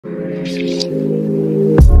And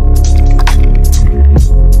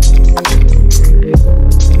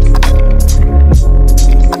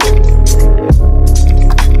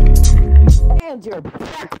you're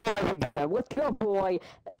back with your boy,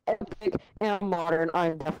 Epic and Modern.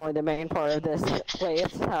 I'm definitely the main part of this. Wait,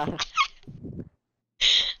 it's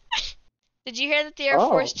Did you hear that the Air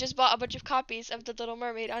Force just bought a bunch of copies of The Little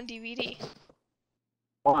Mermaid on DVD?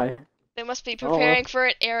 Why? They must be preparing for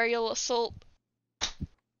an aerial assault.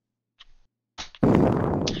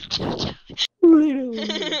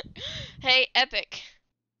 Hey, Epic.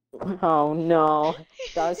 Oh no.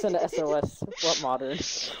 Gotta send a SOS. What Modern?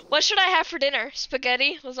 What should I have for dinner?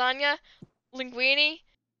 Spaghetti, lasagna, linguine,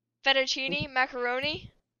 fettuccine,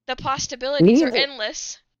 macaroni? The possibilities are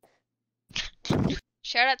endless.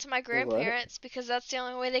 Shout out to my grandparents because that's the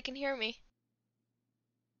only way they can hear me.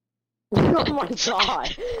 Oh my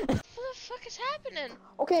god. What the fuck is happening?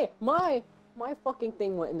 Okay, my fucking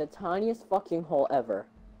thing went in the tiniest fucking hole ever.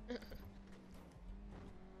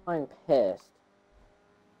 I'm pissed.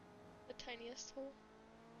 The tiniest hole.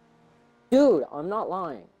 Dude, I'm not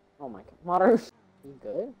lying. Oh my god. Modern, you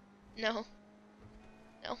good? No.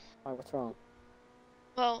 No. Why, what's wrong?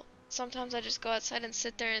 Well, sometimes I just go outside and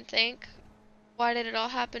sit there and think, why did it all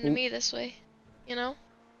happen to me this way? You know?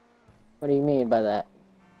 What do you mean by that?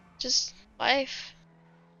 Just life.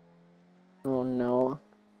 Oh no.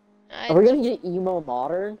 Are we gonna get emo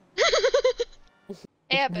Modern?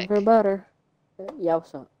 Hey, Epic. We're better. Yeah,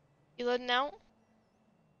 what's up? You loading out?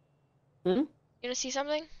 Hmm? You gonna see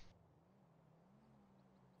something?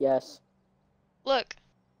 Yes. Look.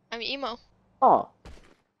 I'm emo. Oh.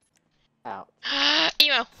 Ouch.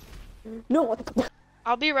 Emo. No, what the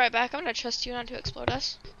I'll be right back. I'm gonna trust you not to explode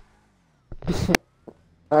us.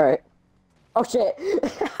 Alright. Oh shit.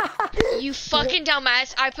 You fucking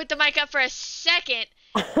dumbass. I put the mic up for a second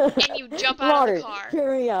and you jump out of the car.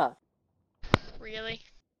 Hear me out. Really?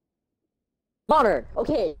 Modern,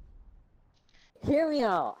 okay. Hear me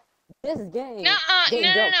out. This game No, don't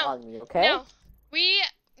no. bother me, okay?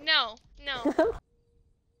 No. No. You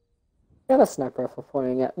have a sniper rifle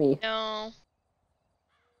pointing at me. No.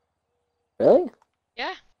 Really?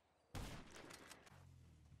 Yeah.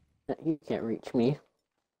 You can't reach me.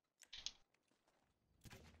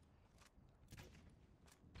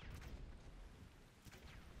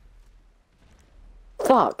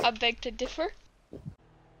 Fuck. I beg to differ.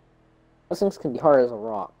 Those things can be hard as a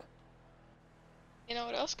rock. You know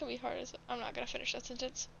what else can be hard as I'm not gonna finish that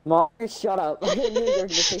sentence. Mom, shut up. I knew you were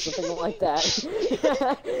gonna say something like that.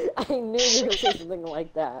 I knew you were gonna say something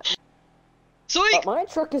like that. Zoink! But my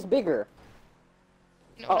truck is bigger.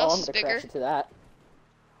 You know what else is I'm gonna bigger? crash into that.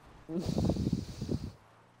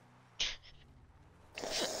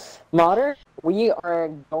 Modern, we are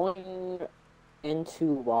going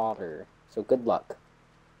into water, so good luck.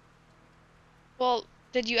 Well,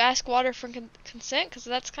 did you ask water for consent? Because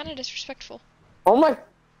that's kind of disrespectful. Oh my...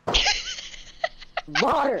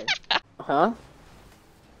 Modern! Huh?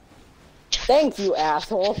 Thank you,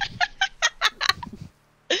 asshole!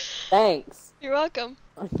 Thanks. You're welcome.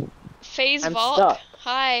 FaZe I'm Volk, stuck.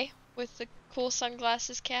 hi, with the cool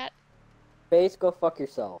sunglasses cat. FaZe, go fuck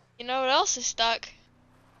yourself. You know what else is stuck?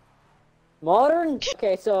 Modern?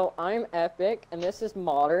 Okay, so I'm Epic, and this is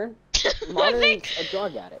Modern. Modern's a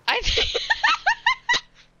drug addict.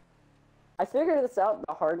 I figured this out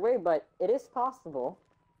the hard way, but it is possible.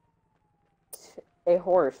 A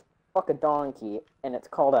horse fuck a donkey, and it's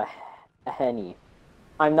called a henny.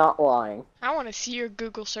 I'm not lying. I want to see your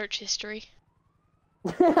Google search history.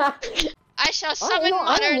 I I shall summon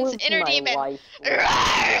Modern's inner demon.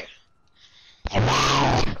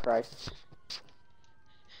 Christ.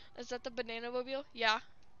 Is that the banana mobile? Yeah.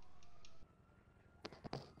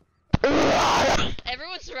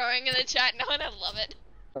 Everyone's roaring in the chat now, and I love it.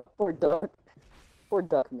 Poor duck. Poor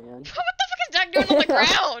duck, man. What the fuck is Duck doing on the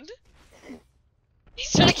ground?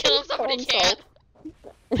 He's trying to kill himself, but he can't.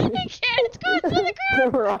 He can't. It's going to the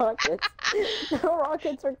ground. The rockets. The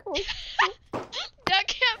rockets are going. Duck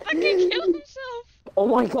can't fucking kill himself. Oh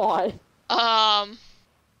my god.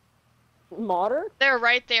 Modern? They're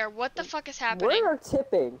right there. What the fuck is happening? We're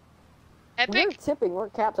tipping. Epic? We're tipping. We're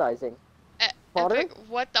capsizing. Modern? Epic,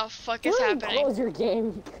 what the fuck is happening? Close your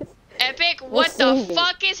game. Epic, what the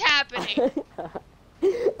fuck is happening?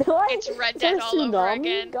 It's Red Dead all over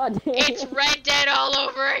again. God damn. It's Red Dead all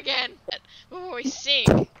over again. Before we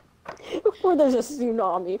sink. Before there's a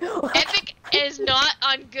tsunami. Epic is not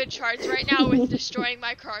on good charts right now with destroying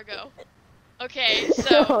my cargo. Okay,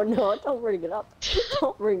 so... Oh no, don't bring it up.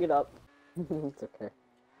 Don't bring it up. It's okay.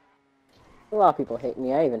 A lot of people hate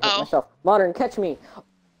me. I even hate myself. Modern, catch me.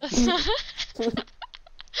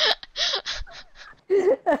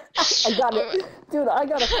 I got it, dude. I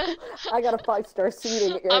got a 5-star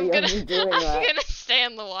seating area. I'm gonna that. stay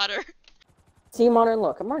in the water. See, Modern,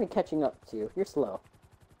 look, I'm already catching up to you. You're slow.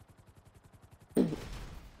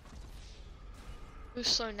 Who's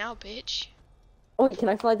slow now, bitch? Oh, wait, can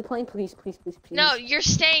I fly the plane, please, please, please, please? No, you're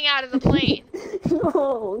staying out of the plane.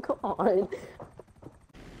 No, come on.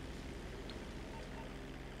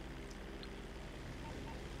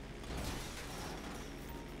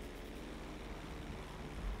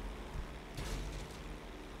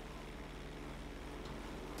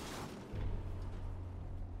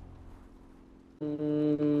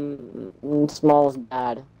 Small is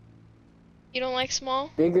bad. You don't like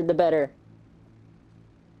small? Bigger the better.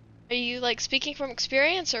 Are you like speaking from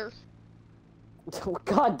experience or?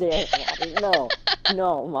 God damn it, no.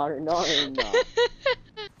 No, Modern, no.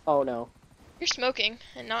 Oh no. You're smoking,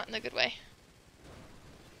 and not in a good way.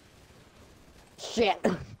 Shit.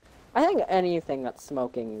 I think anything that's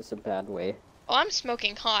smoking is a bad way. Oh, I'm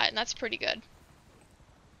smoking hot, and that's pretty good.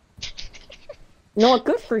 You know what?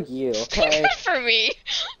 Good for you, okay? Good for me.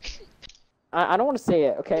 I don't want to say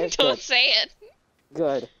it, okay? Don't Good. say it.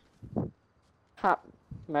 Good. Ha.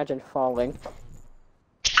 Imagine falling.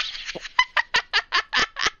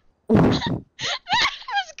 That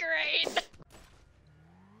was great.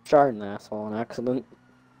 Shot an asshole on accident.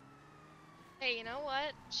 Hey, you know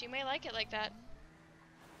what? She may like it like that.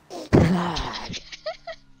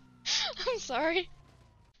 I'm sorry.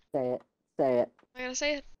 Say it. Say it. I'm not gonna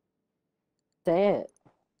say it. Say it.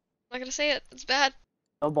 I'm not gonna say it. It's bad.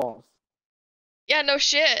 No balls. Yeah, no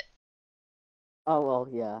shit. Oh well,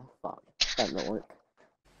 yeah. Fuck. That didn't work.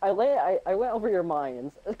 I went over your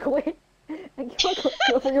minds. Wait. I went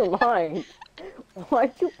over your mind.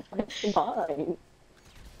 Why'd you place mine?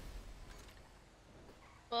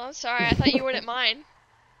 Well, I'm sorry. I thought you wouldn't mind.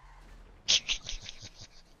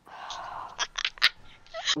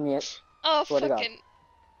 Yeah. Oh, Swear to God. fucking.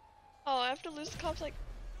 Oh, I have to lose the cops like.